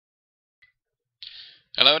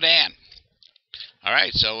Hello, Dan. All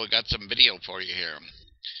right, so we got some video for you here.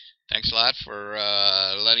 Thanks a lot for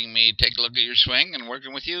letting me take a look at your swing and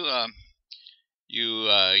working with you. You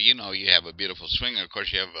have a beautiful swing. Of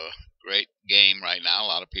course, you have a great game right now.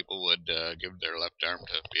 A lot of people would give their left arm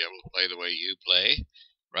to be able to play the way you play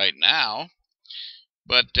right now.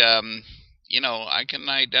 But I can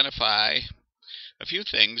identify a few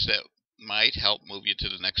things that might help move you to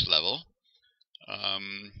the next level.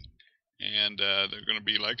 Um, and they're going to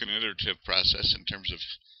be like an iterative process in terms of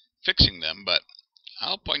fixing them, but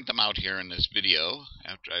I'll point them out here in this video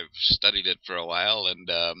after I've studied it for a while, and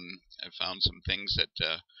I found some things that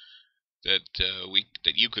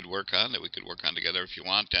you could work on, that we could work on together if you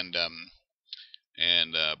want, and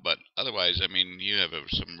but otherwise, I mean, you have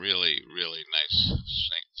some really nice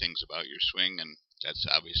things about your swing, and that's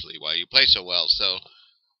obviously why you play so well. So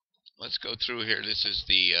let's go through here. This is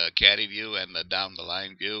the caddy view and the down the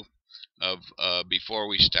line view of before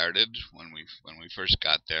we started, when we first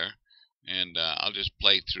got there, and I'll just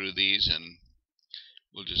play through these and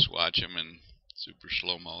we'll just watch them in super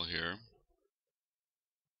slow mo here.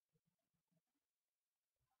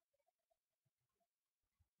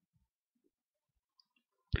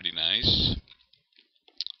 Pretty nice.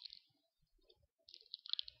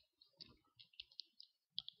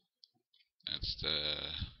 That's the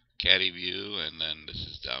caddy view, and then this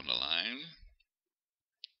is down the line.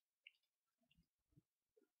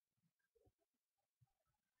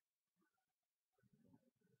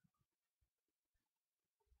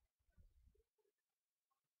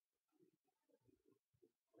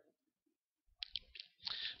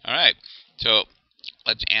 All right, so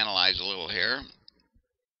let's analyze a little here.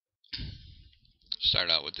 Start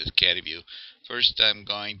out with this caddy view. First, I'm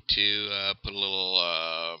going to put a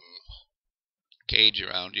little cage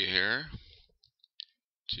around you here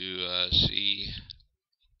to see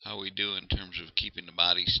how we do in terms of keeping the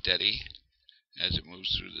body steady as it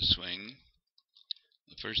moves through the swing.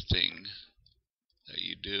 The first thing that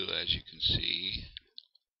you do, as you can see,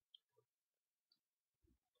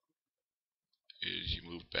 is you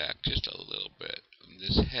move back just a little bit.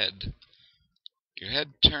 And your head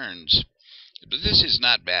turns, but this is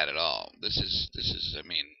not bad at all. This is, I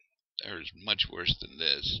mean, there's much worse than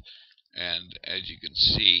this. And as you can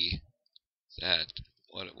see, that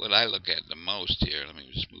what I look at the most here, let me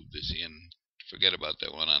just move this in. Forget about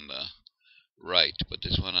that one on the right, but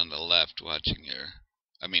this one on the left, on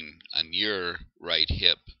your right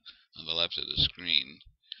hip on the left of the screen.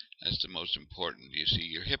 That's the most important. You see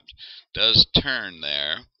your hip does turn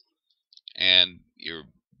there, and your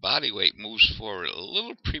body weight moves forward a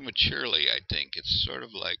little prematurely, I think. It's sort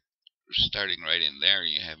of like starting right in there,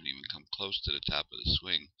 and you haven't even come close to the top of the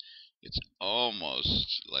swing. It's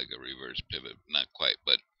almost like a reverse pivot, not quite,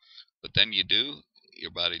 but then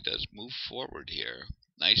your body does move forward here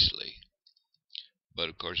nicely. But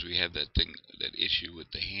of course, we have that issue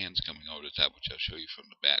with the hands coming over the top, which I'll show you from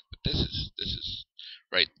the back. But this is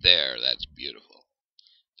right there. That's beautiful.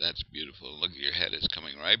 That's beautiful. Look at your head is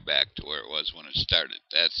coming right back to where it was when it started.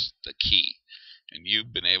 That's the key. And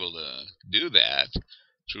you've been able to do that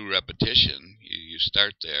through repetition. You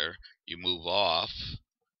start there, you move off,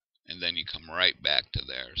 and then you come right back to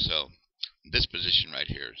there. So this position right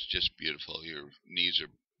here is just beautiful. Your knees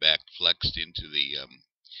are back flexed into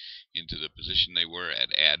the position they were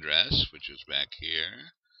at address, which was back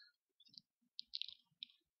here.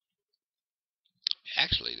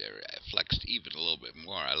 Actually, they're flexed even a little bit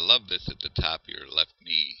more. I love this at the top. Your left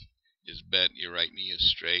knee is bent, your right knee is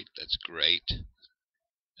straight. That's great.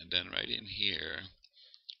 And then right in here,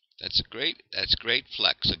 that's great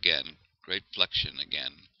flex again. Great flexion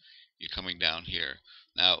again. You're coming down here.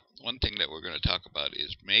 Now, one thing that we're going to talk about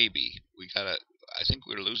is I think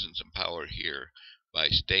we're losing some power here by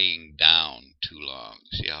staying down too long.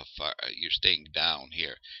 See how far you're staying down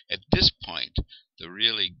here. At this point, the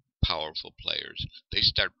really powerful players, they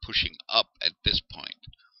start pushing up at this point.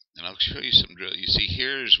 And I'll show you some drill. You see,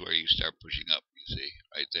 here's where you start pushing up, you see,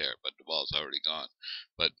 right there, but the ball's already gone.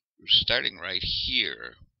 But starting right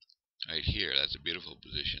here, that's a beautiful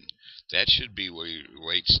position. That should be where your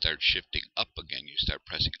weight starts shifting up again. You start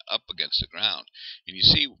pressing up against the ground. And you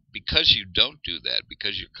see, because you don't do that,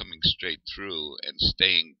 because you're coming straight through and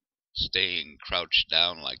staying crouched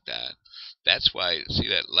down like that, that's why, see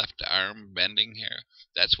that left arm bending here?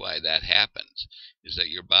 That's why that happens, is that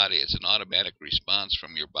your body, it's an automatic response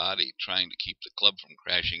from your body trying to keep the club from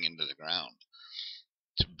crashing into the ground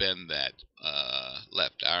to bend that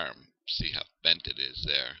left arm. See how bent it is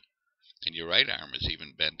there? And your right arm is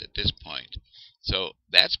even bent at this point. So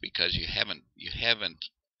that's because you haven't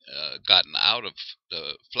gotten out of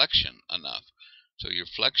the flexion enough. So your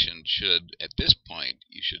flexion should, at this point,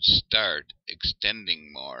 you should start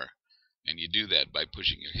extending more, and you do that by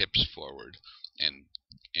pushing your hips forward and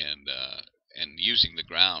and uh, and using the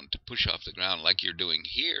ground to push off the ground like you're doing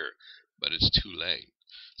here, but it's too late.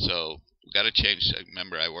 So we've got to change.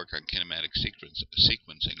 Remember, I work on kinematic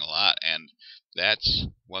sequencing a lot, and that's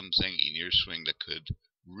one thing in your swing that could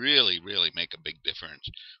really, really make a big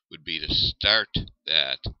difference, would be to start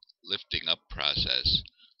that lifting up process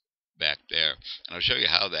back there. And I'll show you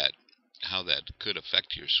how that could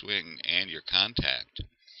affect your swing and your contact.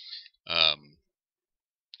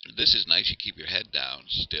 This is nice. You keep your head down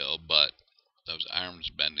still, but those arms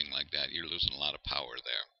bending like that, you're losing a lot of power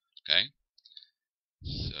there. Okay?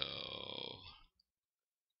 So,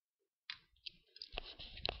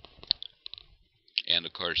 and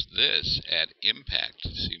of course this at impact,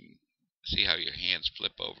 see how your hands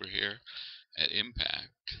flip over here? At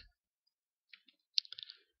impact,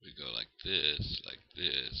 we go like this, like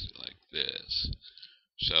this, like this.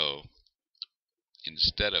 So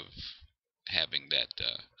instead of having that,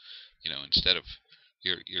 instead of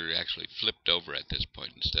you're actually flipped over at this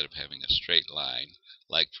point, instead of having a straight line,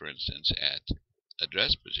 like for instance at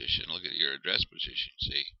address position. Look at your address position.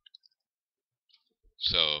 See.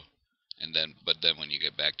 So, but then when you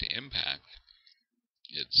get back to impact,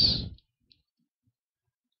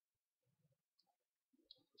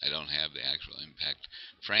 I don't have the actual impact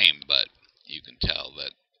frame, but you can tell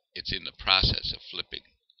that it's in the process of flipping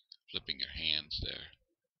your hands there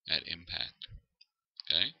at impact.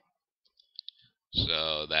 Okay?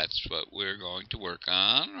 So that's what we're going to work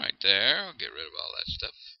on right there. I'll get rid of all that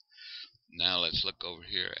stuff. Now let's look over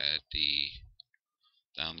here at the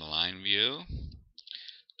down the line view.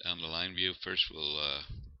 Down the line view, first we'll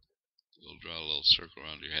draw a little circle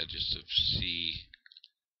around your head just to see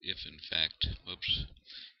if in fact,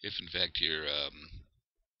 you're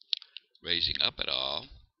raising up at all.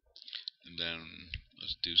 And then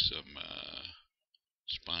let's do some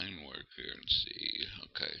spine work here and see.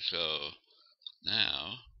 Okay, so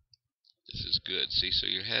now this is good. See, so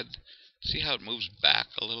your head, see how it moves back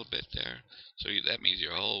a little bit there? So that means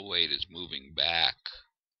your whole weight is moving back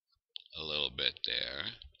a little bit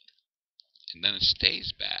there. And then it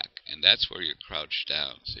stays back, and that's where you're crouched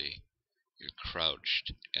down. See, you're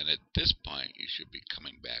crouched, and at this point you should be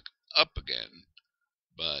coming back up again,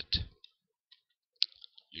 but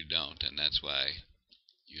you don't, and that's why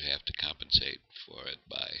you have to compensate for it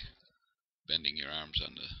by bending your arms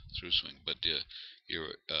on the through swing. But the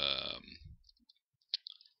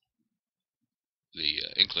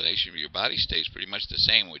inclination of your body stays pretty much the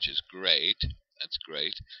same, which is great. That's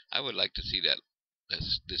great. I would like to see that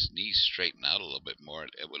this knee straighten out a little bit more.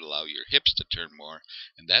 It would allow your hips to turn more,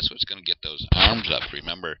 and that's what's going to get those arms up.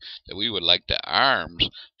 Remember that we would like the arms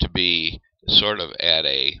to be sort of at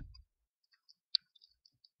a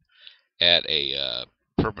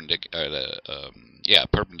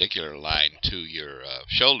perpendicular line to your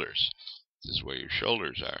shoulders. This is where your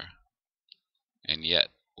shoulders are, and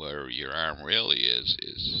yet where your arm really is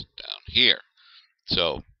down here.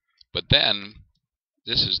 So, but then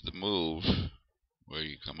this is the move where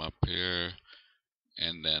you come up here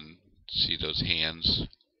and then see those hands.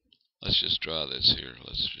 Let's just draw this here.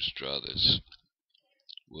 Let's just draw this.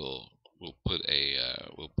 We'll put a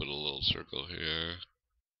little circle here.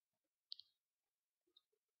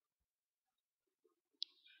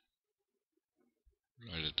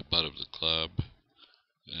 Right at the butt of the club.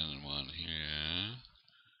 Then one here.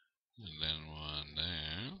 And then one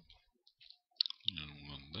there. And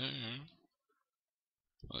one there.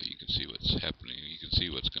 Well, you can see what's happening. You can see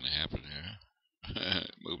what's going to happen here.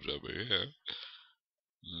 It moves over here.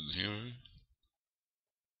 And then here.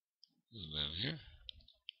 And then here.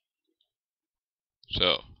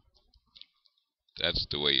 So, that's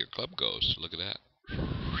the way your club goes. Look at that.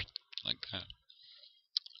 Like that.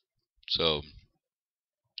 So,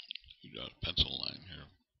 you got a pencil line here.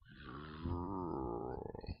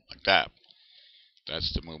 Like that.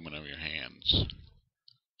 That's the movement of your hands.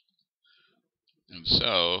 And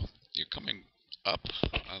so, you're coming up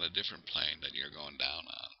on a different plane than you're going down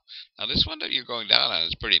on. Now, this one that you're going down on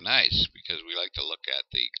is pretty nice, because we like to look at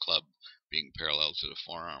the club being parallel to the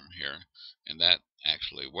forearm here, and that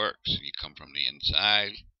actually works. You come from the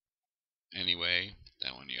inside anyway.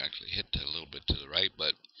 That one you actually hit a little bit to the right,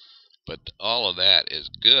 but all of that is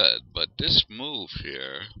good. But this move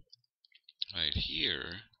here, right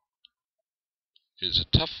here, is a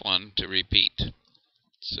tough one to repeat.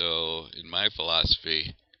 So in my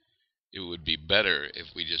philosophy, it would be better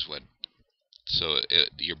if we just went, so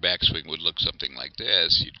your backswing would look something like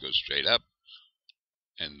this. You'd go straight up,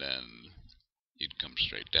 and then you'd come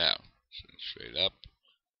straight down. So straight up,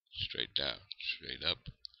 straight down, straight up,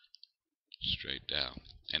 straight down.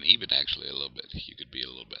 And even actually a little bit, you could be a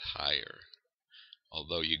little bit higher.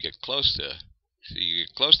 Although you get close to, see, you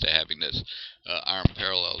get close to having this arm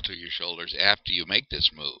parallel to your shoulders after you make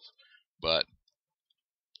this move. But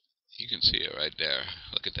you can see it right there.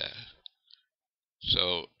 Look at that.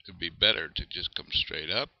 So it'd be better to just come straight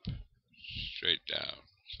up, straight down.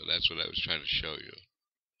 So that's what I was trying to show you.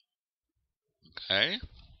 Okay?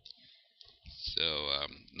 So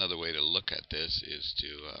another way to look at this is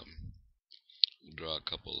to draw a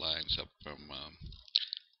couple lines up from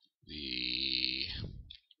the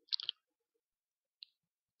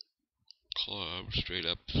club straight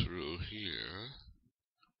up through here.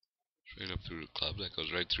 Straight up through the club. That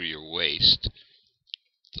goes right through your waist.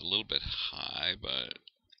 It's a little bit high, but...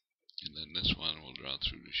 And then this one will draw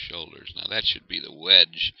through the shoulders. Now that should be the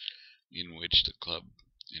wedge in which the club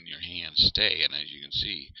and your hands stay. And as you can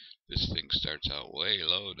see, this thing starts out way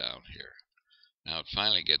low down here. Now it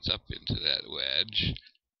finally gets up into that wedge,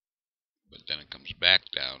 but then it comes back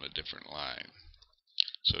down a different line.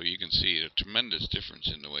 So you can see a tremendous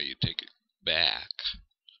difference in the way you take it back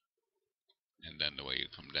and then the way you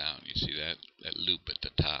come down. You see that? That loop at the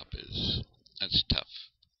top that's tough.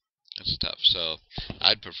 That's tough. So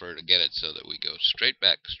I'd prefer to get it so that we go straight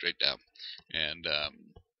back, straight down, and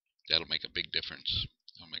that'll make a big difference.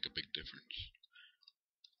 That'll make a big difference.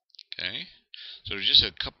 Okay? So there's just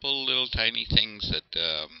a couple little tiny things that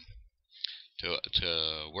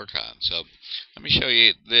to work on. So let me show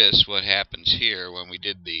you this. What happens here when we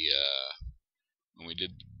did the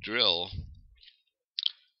drill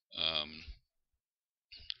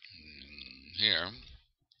here.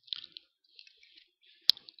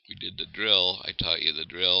 We did the drill. I taught you the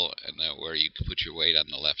drill, and that where you can put your weight on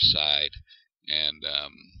the left side, and get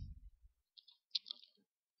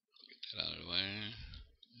that out of the way.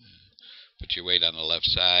 Put your weight on the left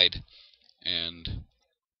side, and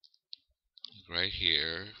right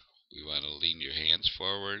here, we want to lean your hands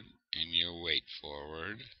forward and your weight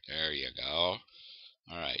forward. There you go.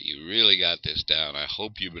 Alright, you really got this down. I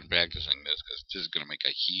hope you've been practicing this, because this is going to make a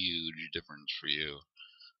huge difference for you.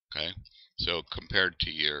 Okay? So compared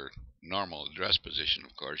to your normal dress position,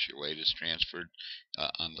 of course, your weight is transferred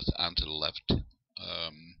onto the left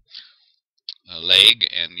leg,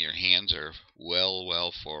 and your hands are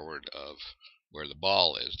well forward of where the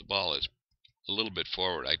ball is. The ball is a little bit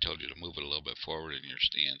forward. I told you to move it a little bit forward in your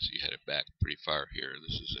stance. You had it back pretty far here.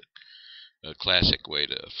 This is a classic way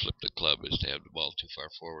to flip the club, is to have the ball too far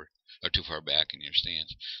forward or too far back in your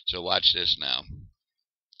stance. So watch this now.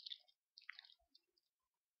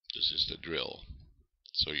 This is the drill.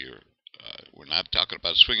 So we're not talking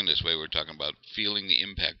about swinging this way. We're talking about feeling the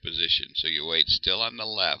impact position. So your weight's still on the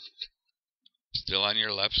left, still on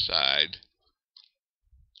your left side.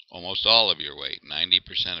 Almost all of your weight,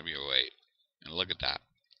 90% of your weight. And look at that.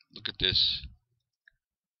 Look at this.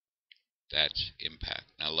 That's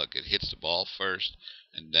impact. Now look, it hits the ball first,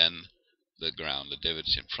 and then the ground. The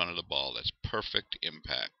divot's in front of the ball. That's perfect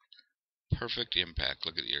impact. Perfect impact.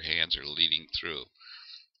 Look at your hands are leading through.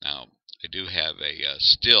 Now, I do have a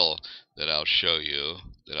still that I'll show you,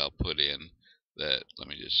 that I'll put in, that, let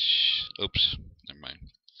me just, oops, never mind.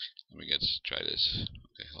 Let me try this.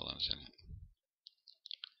 Okay, hold on a second.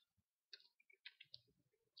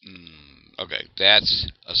 Okay,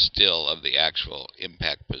 that's a still of the actual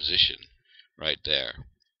impact position right there.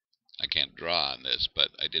 I can't draw on this, but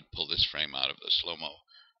I did pull this frame out of the slow-mo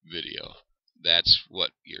video. That's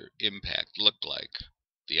what your impact looked like,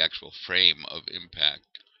 the actual frame of impact.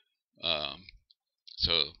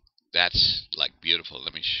 So that's like beautiful.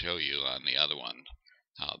 Let me show you on the other one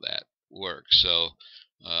how that works. So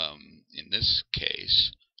in this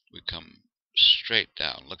case, we come straight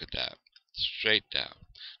down. Look at that. Straight down.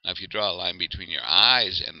 Now if you draw a line between your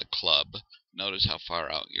eyes and the club, notice how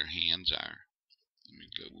far out your hands are. Let me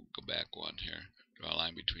go back one here. Draw a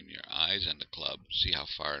line between your eyes and the club. See how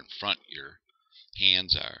far in front your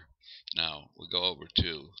hands are. Now we go over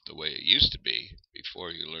to the way it used to be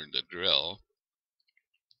before you learned the drill.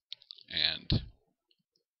 And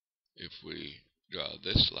if we draw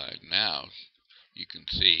this line now, you can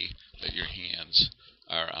see that your hands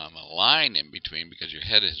are on a line in between, because your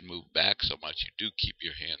head has moved back so much. You do keep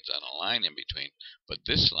your hands on a line in between, but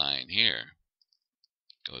this line here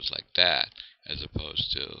goes like that as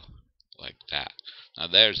opposed to like that. Now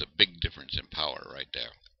there's a big difference in power right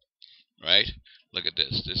there. Right? Look at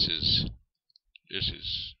this. This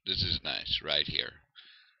is nice right here.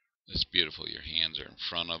 It's beautiful. Your hands are in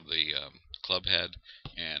front of the club head,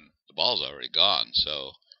 and the ball's already gone.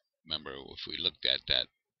 So remember, if we looked at that,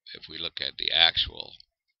 if we look at the actual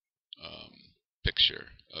picture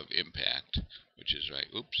of impact, which is right,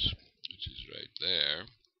 which is right there.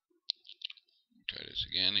 Try this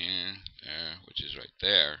again here, there, which is right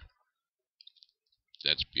there.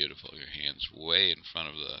 That's beautiful. Your hand's way in front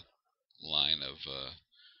of the line of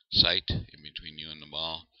sight in between you and the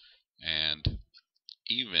ball, and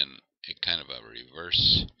even a kind of a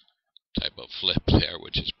reverse type of flip there,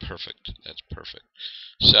 which is perfect. That's perfect.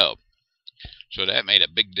 So that made a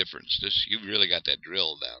big difference. You've really got that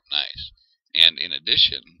drill down nice. And in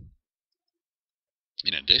addition,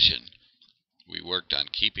 we worked on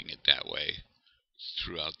keeping it that way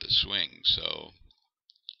throughout the swing, so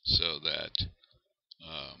that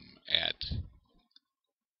at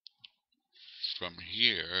from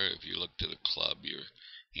here, if you look to the club, your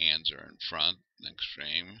hands are in front. Next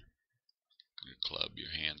frame, your club, your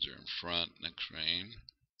hands are in front. Next frame,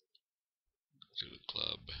 to the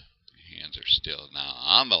club, your hands are still. Now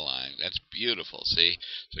on the line, that's beautiful. See,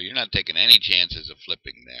 so you're not taking any chances of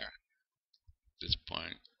flipping there. At this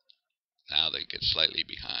point, now they get slightly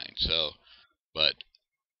behind. So, but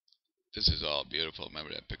this is all beautiful.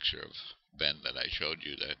 Remember that picture of Ben that I showed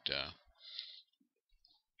you, that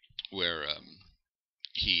where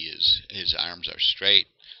his arms are straight,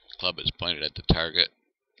 the club is pointed at the target.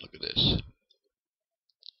 Look at this.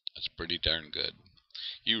 That's pretty darn good.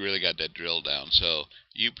 You really got that drill down. So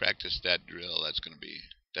you practice that drill. That's gonna be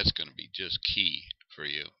just key for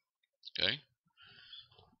you. Okay.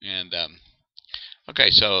 And okay,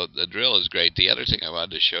 so the drill is great. The other thing I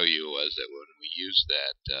wanted to show you was that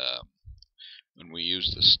when we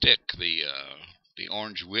use the stick, the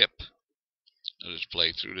orange whip. I'll just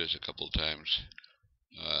play through this a couple times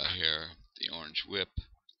here. The orange whip.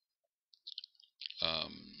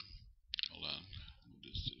 Hold on. Move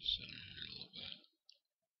this to the center here a little bit.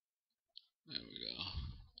 There we go.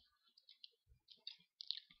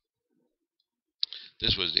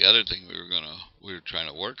 This was the other thing we were trying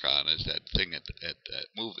to work on, is that thing at that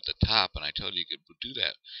move at the top, and I told you could do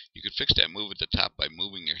that. You could fix that move at the top by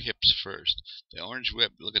moving your hips first. The orange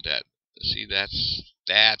whip, look at that. See,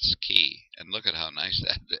 that's key. And look at how nice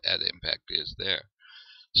that impact is there.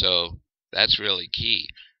 So that's really key,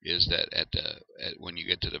 is that when you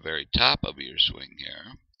get to the very top of your swing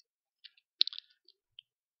here,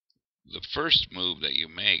 the first move that you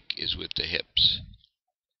make is with the hips,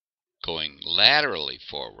 going laterally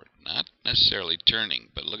forward, not necessarily turning,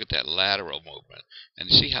 but look at that lateral movement. And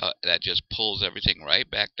see how that just pulls everything right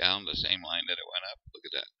back down the same line that it went up? Look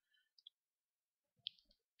at that.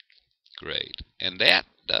 Great. And that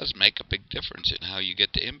does make a big difference in how you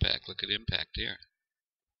get to impact. Look at impact here.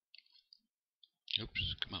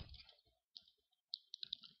 Oops, come on.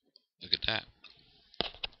 Look at that.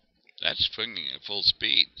 That's swinging at full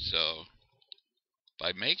speed. So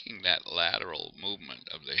by making that lateral movement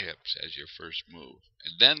of the hips as your first move,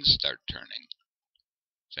 and then start turning,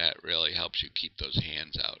 that really helps you keep those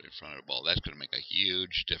hands out in front of the ball. That's going to make a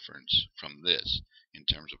huge difference from this in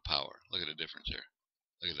terms of power. Look at the difference here.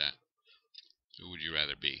 Look at that. Who would you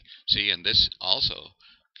rather be? See, and this also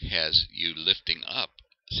has you lifting up.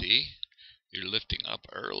 See? You're lifting up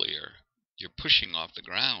earlier. You're pushing off the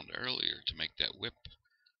ground earlier to make that whip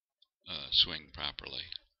swing properly.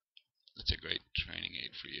 That's a great training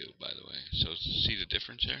aid for you, by the way. So see the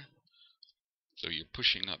difference here? So you're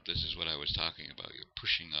pushing up. This is what I was talking about. You're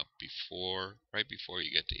pushing up right before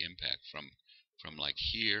you get to impact. From like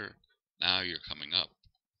here, now you're coming up.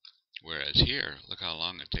 Whereas here, look how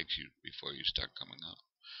long it takes you before you start coming up.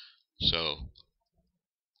 So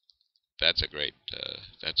that's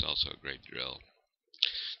also a great drill.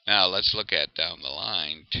 Now let's look at down the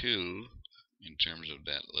line too, in terms of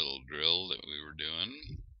that little drill that we were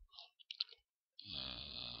doing.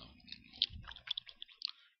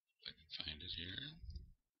 If I can find it here.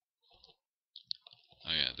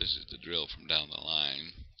 Oh yeah, this is the drill from down the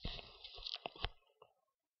line.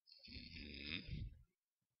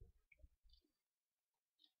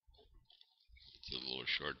 It's a little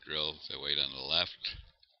short drill. If I wait on the left.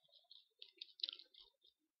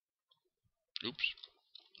 Oops.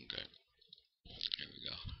 Okay. Here we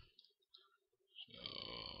go.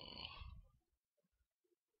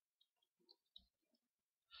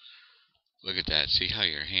 Look at that. See how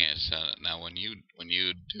your hands. Now, when you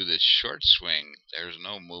do this short swing, there's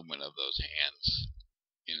no movement of those hands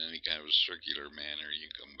in any kind of a circular manner. You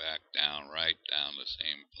come back down, right down the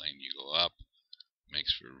same plane. You go up.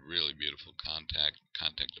 Makes for really beautiful contact.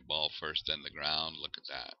 Contact the ball first, then the ground. Look at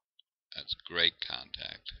that. That's great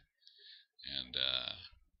contact. And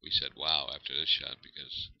we said, wow, after this shot,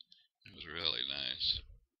 because it was really nice.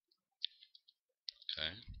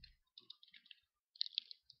 Okay.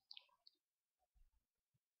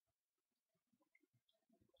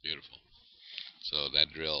 Beautiful.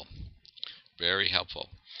 that drill, very helpful.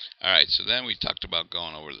 All right, so then we talked about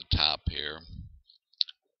going over the top here.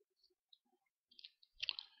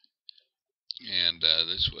 And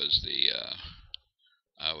this was the,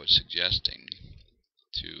 I was suggesting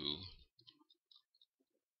to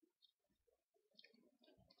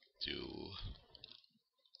do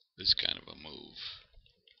this kind of a move.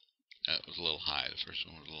 That was a little high. The first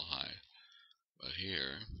one was a little high. But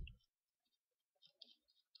here,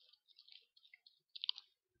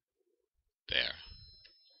 there.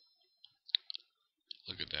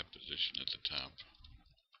 Look at that position at the top.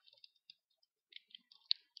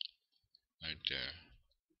 Right there.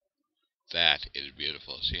 That is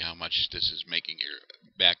beautiful. See how much this is making your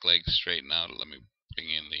back leg straighten out? Let me bring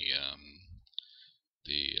in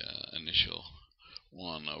the initial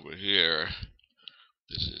one over here.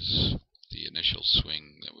 This is the initial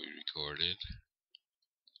swing that we recorded.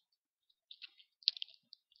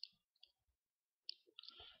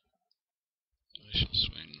 Initial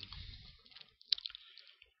swing.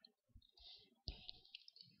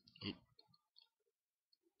 Oop.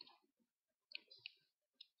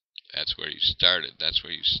 That's where you started. That's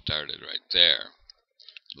where you started right there.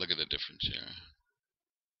 Look at the difference here.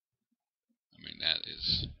 I mean, that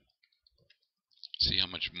is... See how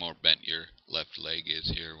much more bent your left leg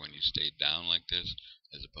is here when you stay down like this,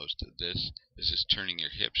 as opposed to this. This is turning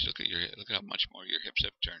your hips. Look at how much more your hips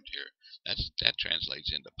have turned here. That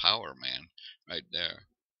translates into power, man, right there.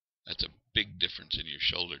 That's a big difference in your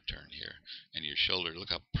shoulder turn here. And your shoulder, look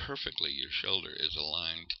how perfectly your shoulder is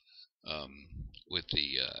aligned with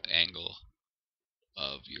the angle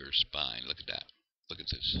of your spine. Look at that. Look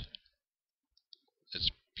at this.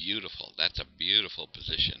 It's beautiful. That's a beautiful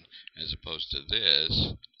position, as opposed to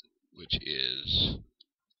this, which is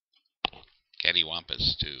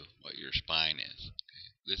cattywampus to what your spine is.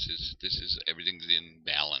 This is everything's in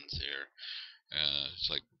balance here. It's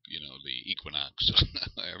like, you know, the equinox.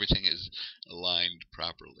 Everything is aligned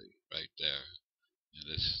properly right there. And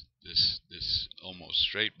this almost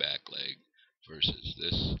straight back leg versus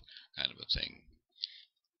this kind of a thing.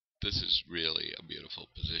 This is really a beautiful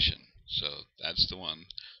position. So that's the one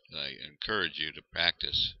that I encourage you to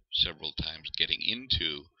practice several times getting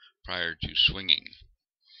into prior to swinging.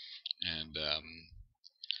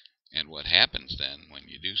 And what happens then when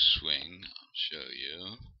you do swing, I'll show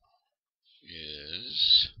you,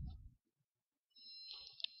 is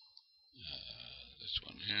this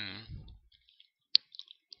one here.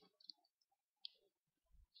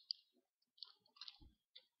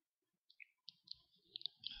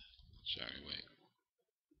 Sorry, wait.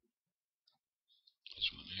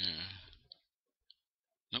 This one here.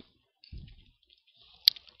 Nope.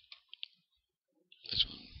 This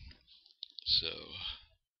one. So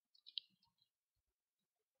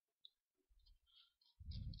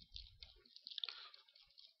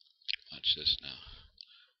watch this now.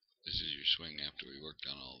 This is your swing after we worked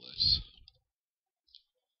on all this.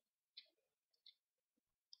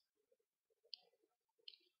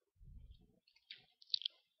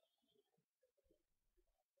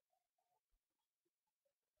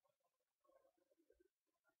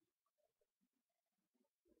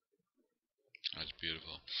 That's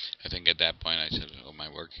beautiful. I think at that point I said, oh, my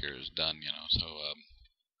work here is done, you know. So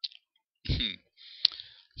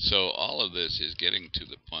so all of this is getting to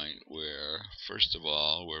the point where, first of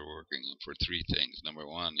all, we're working for three things. Number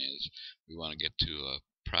one is we want to get to a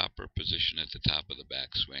proper position at the top of the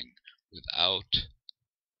backswing without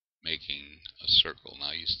making a circle.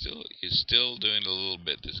 Now you're still doing a little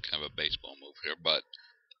bit this kind of a baseball move here, but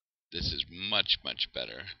this is much, much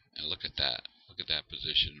better. And look at that. Look at that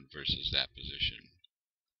position versus that position.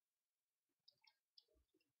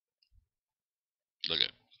 Look at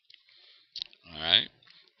it. Alright.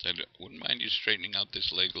 I wouldn't mind you straightening out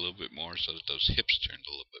this leg a little bit more so that those hips turned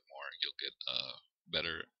a little bit more. You'll get a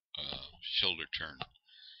better shoulder turn.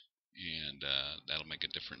 And that'll make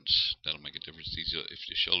a difference. That'll make a difference. If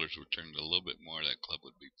your shoulders were turned a little bit more, that club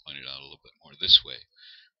would be pointed out a little bit more this way,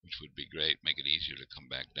 which would be great. Make it easier to come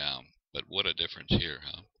back down. But what a difference here,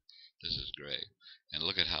 huh? This is great. And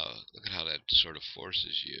look at how that sort of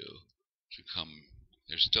forces you to come.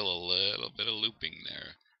 There's still a little bit of looping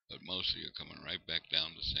there, but mostly you're coming right back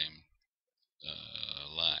down the same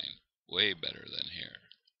line. Way better than here.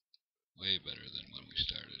 Way better than when we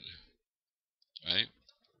started. Right?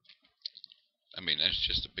 I mean, that's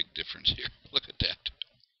just a big difference here. Look at that.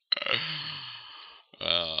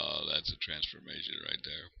 Oh, that's a transformation right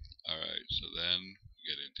there. Alright, so then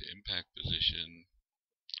get into impact position.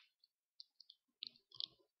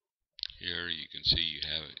 Here you can see you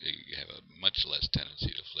have a much less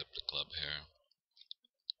tendency to flip the club here.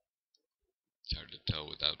 It's hard to tell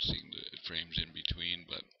without seeing the frames in between,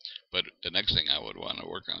 but the next thing I would want to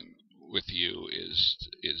work on with you is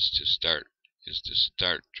to start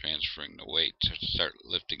transferring the weight, to start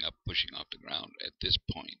lifting up, pushing off the ground at this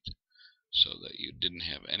point, so that you didn't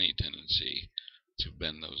have any tendency to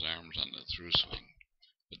bend those arms on the through swing.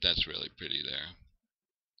 But that's really pretty there.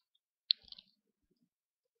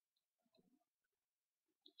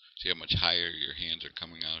 See how much higher your hands are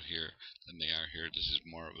coming out here than they are here? This is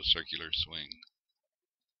more of a circular swing.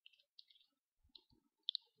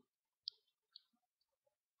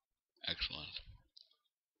 Excellent.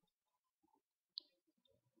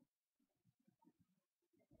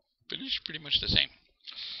 Finish pretty much the same.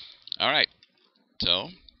 Alright, so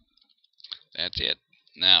that's it.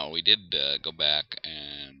 Now, we did go back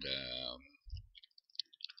and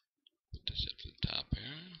put this at the top here.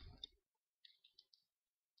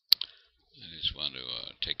 I just want to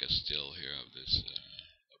take a still here of this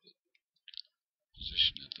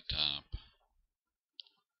position at the top.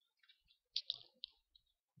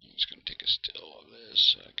 I'm just going to take a still of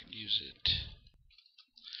this so I can use it.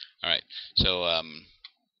 Alright, so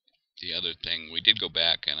the other thing, we did go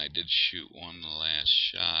back and I did shoot one last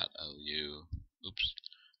shot of you. Oops.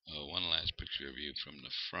 One last picture of you from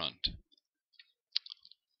the front.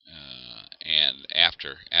 And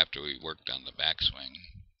after we worked on the backswing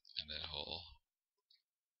and that whole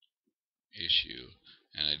issue,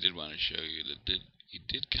 and I did want to show you that he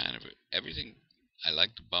did kind of everything. I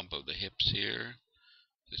like the bump of the hips here.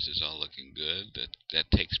 This is all looking good. That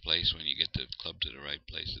takes place when you get the club to the right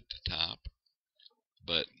place at the top.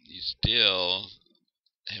 But you still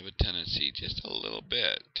have a tendency just a little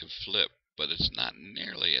bit to flip, but it's not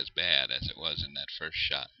nearly as bad as it was in that first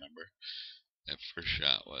shot. Remember, that first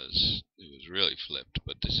shot was really flipped,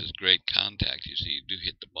 but this is great contact. You see, you do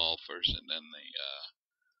hit the ball first and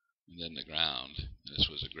then the ground. This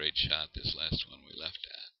was a great shot, this last one we left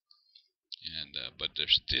at. And but there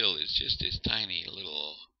still is just this tiny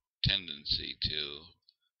little tendency to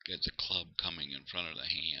get the club coming in front of the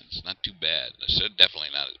hands. Not too bad. So definitely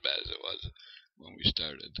not as bad as it was when we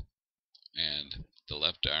started. And the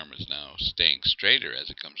left arm is now staying straighter as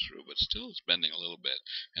it comes through, but still it's bending a little bit.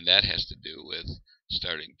 And that has to do with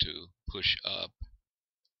starting to push up.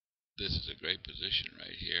 This is a great position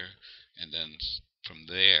right here. And then from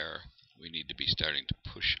there, we need to be starting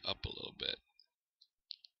to push up a little bit,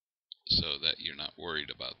 so that you're not worried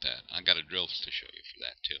about that. I got a drill to show you for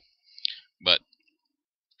that too. But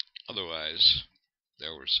otherwise,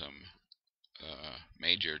 there were some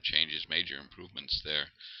major changes, major improvements there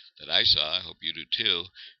that I saw. I hope you do too,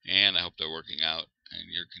 and I hope they're working out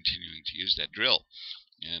and you're continuing to use that drill.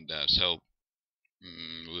 And so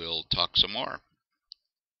we'll talk some more.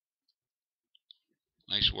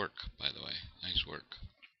 Nice work, by the way. Nice work.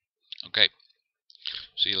 Okay.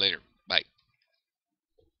 See you later. Bye.